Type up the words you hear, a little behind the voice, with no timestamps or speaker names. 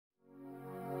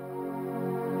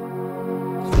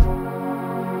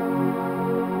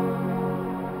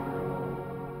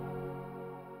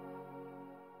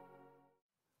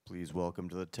Please welcome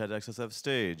to the TEDxSF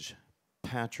stage,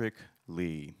 Patrick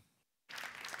Lee.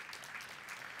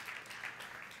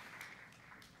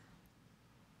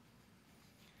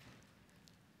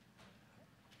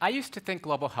 I used to think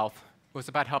global health was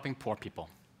about helping poor people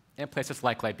in places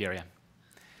like Liberia.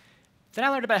 Then I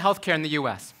learned about healthcare in the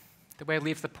US, the way it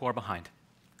leaves the poor behind,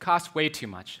 costs way too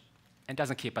much, and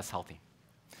doesn't keep us healthy.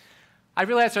 I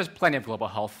realized there's plenty of global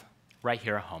health right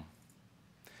here at home.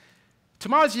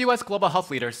 Tomorrow's US global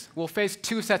health leaders will face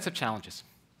two sets of challenges: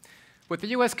 what the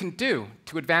US can do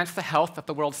to advance the health of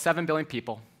the world's 7 billion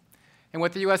people, and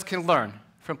what the US can learn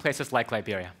from places like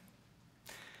Liberia.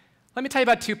 Let me tell you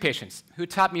about two patients who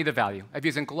taught me the value of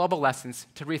using global lessons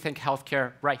to rethink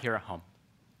healthcare right here at home.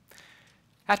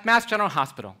 At Mass General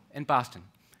Hospital in Boston,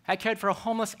 I cared for a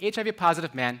homeless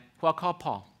HIV-positive man who I'll call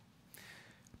Paul.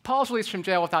 Paul was released from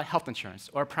jail without health insurance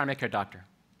or a primary care doctor.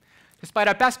 Despite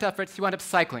our best efforts, he wound up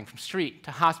cycling from street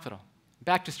to hospital,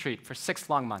 back to street for 6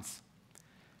 long months.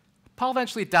 Paul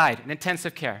eventually died in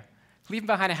intensive care, leaving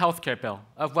behind a healthcare bill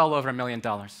of well over $1 million.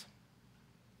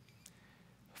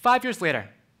 5 years later,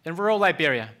 in rural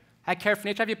Liberia, I cared for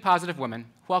an HIV-positive woman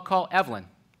who I'll call Evelyn.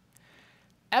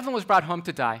 Evelyn was brought home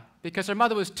to die because her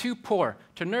mother was too poor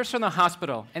to nurse her in the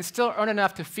hospital and still earn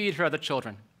enough to feed her other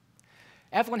children.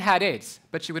 Evelyn had AIDS,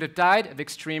 but she would have died of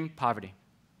extreme poverty.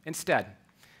 Instead,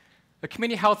 a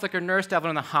community health worker nursed Evelyn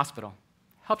in the hospital,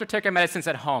 helped her take her medicines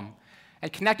at home,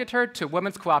 and connected her to a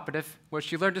women's cooperative where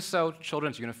she learned to sew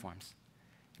children's uniforms.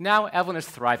 Now Evelyn is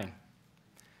thriving.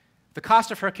 The cost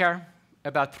of her care,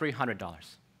 about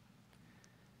 $300.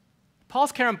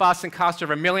 Paul's care in Boston cost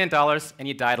over $1 million, and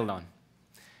he died alone.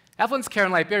 Evelyn's care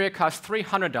in Liberia cost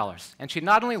 $300, and she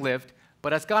not only lived,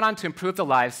 but has gone on to improve the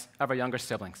lives of her younger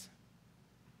siblings.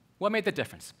 What made the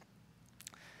difference?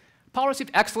 Paul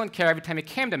received excellent care every time he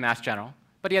came to Mass General,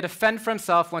 but he had to fend for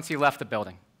himself once he left the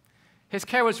building. His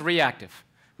care was reactive,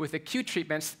 with acute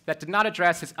treatments that did not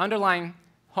address his underlying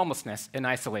homelessness in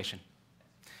isolation.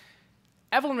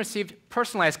 Evelyn received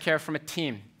personalized care from a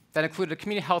team that included a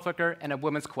community health worker and a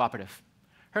women's cooperative.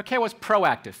 Her care was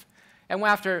proactive and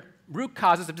went after root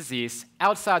causes of disease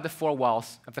outside the 4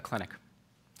 walls of the clinic.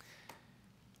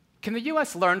 Can the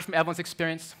US learn from Evelyn's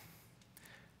experience?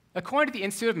 According to the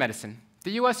Institute of Medicine,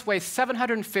 the US wastes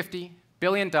 $750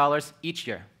 billion each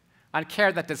year on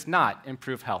care that does not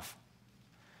improve health.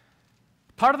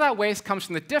 Part of that waste comes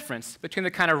from the difference between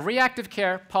the kind of reactive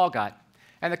care Paul got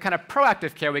and the kind of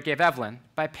proactive care we gave Evelyn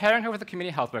by pairing her with a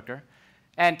community health worker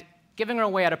and giving her a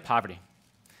way out of poverty.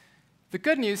 The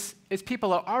good news is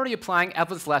people are already applying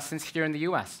Evelyn's lessons here in the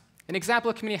US. An example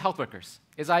of community health workers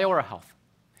is Iora Health.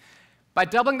 By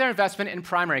doubling their investment in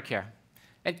primary care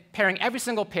and pairing every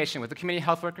single patient with a community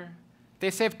health worker, they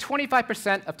saved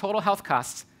 25% of total health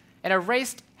costs and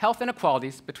erased health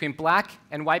inequalities between Black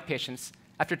and white patients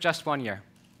after just 1 year.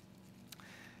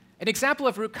 An example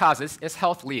of root causes is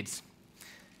Health Leads.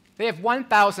 They have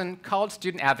 1,000 college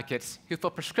student advocates who fill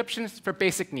prescriptions for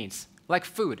basic needs, like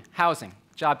food, housing,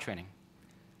 job training.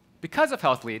 Because of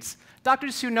Health Leads,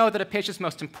 doctors who know that a patient's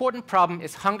most important problem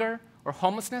is hunger or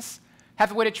homelessness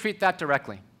have a way to treat that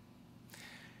directly.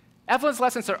 Evelyn's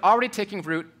lessons are already taking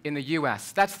root in the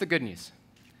US. That's the good news.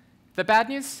 The bad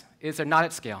news is they're not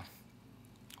at scale.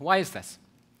 Why is this?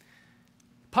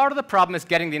 Part of the problem is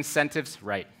getting the incentives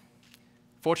right.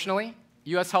 Fortunately,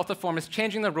 US health reform is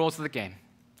changing the rules of the game.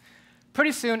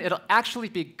 Pretty soon, it'll actually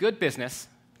be good business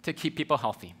to keep people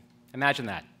healthy. Imagine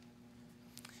that.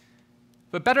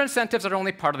 But better incentives are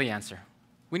only part of the answer.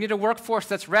 We need a workforce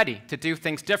that's ready to do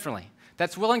things differently,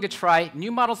 that's willing to try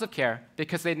new models of care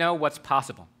because they know what's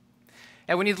possible.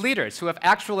 And we need leaders who have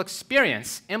actual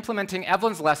experience implementing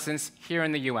Evelyn's lessons here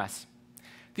in the US.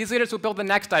 These leaders will build the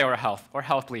next Iora Health or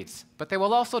Health Leads, but they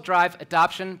will also drive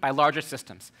adoption by larger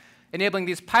systems, enabling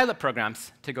these pilot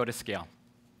programs to go to scale.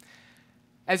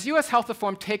 As US health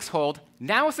reform takes hold,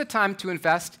 now is the time to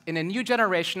invest in a new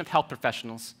generation of health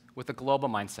professionals with a global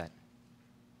mindset.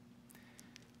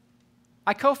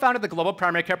 I co-founded the Global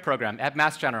Primary Care Program at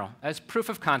Mass General as proof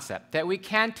of concept that we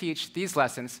can teach these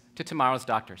lessons to tomorrow's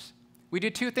doctors. We do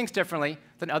 2 things differently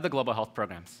than other global health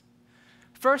programs.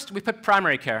 First, we put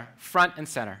primary care front and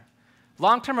center.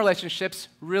 Long-term relationships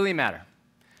really matter.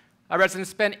 Our residents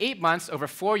spend 8 months over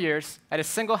 4 years at a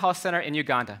single health center in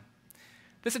Uganda.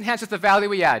 This enhances the value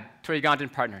we add to our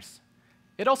Ugandan partners.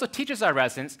 It also teaches our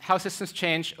residents how systems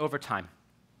change over time.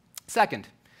 Second,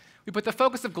 we put the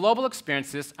focus of global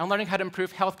experiences on learning how to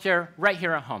improve healthcare right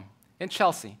here at home. In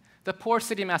Chelsea, the poor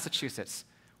city of Massachusetts,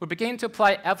 we're beginning to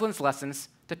apply Evelyn's lessons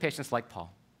to patients like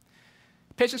Paul.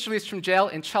 Patients released from jail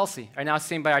in Chelsea are now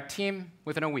seen by our team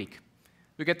within a week.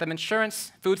 We get them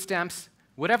insurance, food stamps,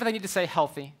 whatever they need to stay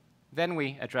healthy, Then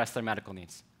we address their medical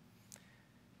needs.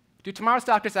 Do tomorrow's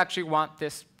doctors actually want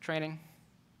this training?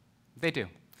 They do.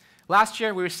 Last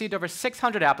year, we received over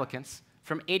 600 applicants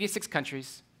from 86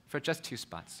 countries for just 2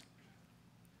 spots.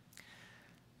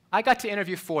 I got to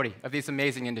interview 40 of these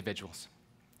amazing individuals,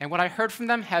 and what I heard from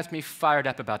them has me fired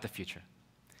up about the future.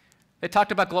 They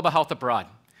talked about global health abroad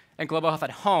and global health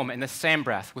at home in the same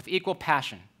breath with equal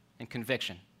passion and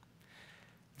conviction.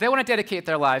 They want to dedicate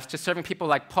their lives to serving people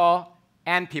like Paul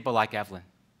and people like Evelyn.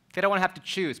 They don't want to have to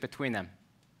choose between them.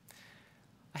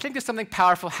 I think there's something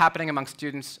powerful happening among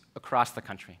students across the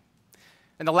country.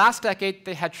 In the last decade,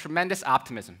 they had tremendous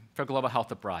optimism for global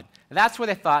health abroad. And that's where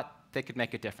they thought they could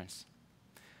make a difference.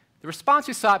 The response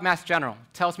we saw at Mass General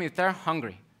tells me that they're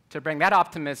hungry to bring that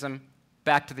optimism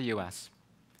back to the US.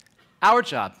 Our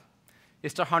job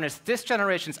is to harness this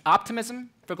generation's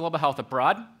optimism for global health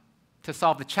abroad to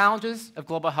solve the challenges of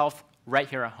global health right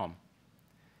here at home.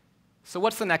 So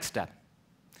what's the next step?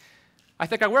 I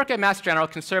think our work at Mass General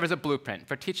can serve as a blueprint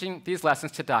for teaching these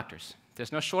lessons to doctors.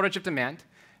 There's no shortage of demand,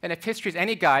 and if history is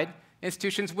any guide,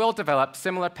 institutions will develop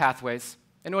similar pathways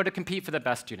in order to compete for the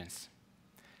best students.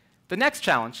 The next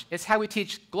challenge is how we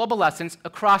teach global lessons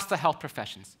across the health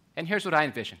professions, and here's what I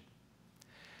envision.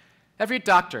 Every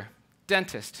doctor,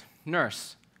 dentist,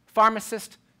 nurse,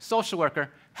 pharmacist, social worker,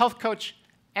 health coach,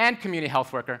 and community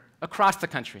health worker across the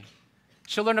country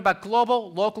should learn about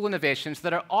global, local innovations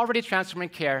that are already transforming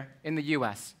care in the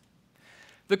US.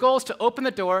 The goal is to open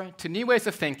the door to new ways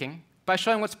of thinking by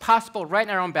showing what's possible right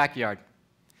in our own backyard.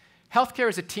 Healthcare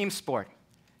is a team sport.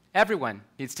 Everyone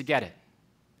needs to get it.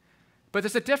 But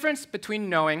there's a difference between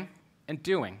knowing and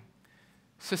doing.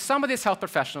 So some of these health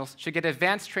professionals should get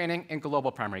advanced training in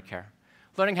global primary care,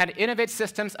 learning how to innovate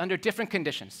systems under different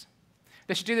conditions.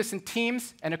 They should do this in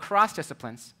teams and across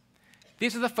disciplines.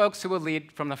 These are the folks who will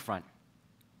lead from the front.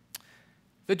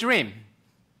 The dream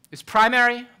is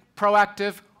primary,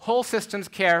 proactive, whole systems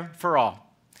care for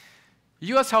all.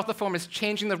 US health reform is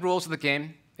changing the rules of the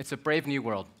game. It's a brave new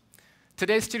world.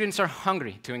 Today's students are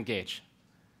hungry to engage.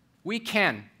 We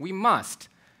must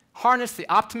harness the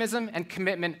optimism and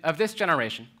commitment of this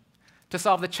generation to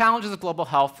solve the challenges of global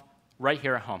health right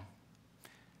here at home.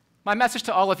 My message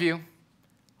to all of you,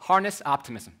 harness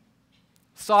optimism.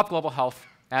 Solve global health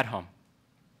at home.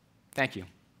 Thank you.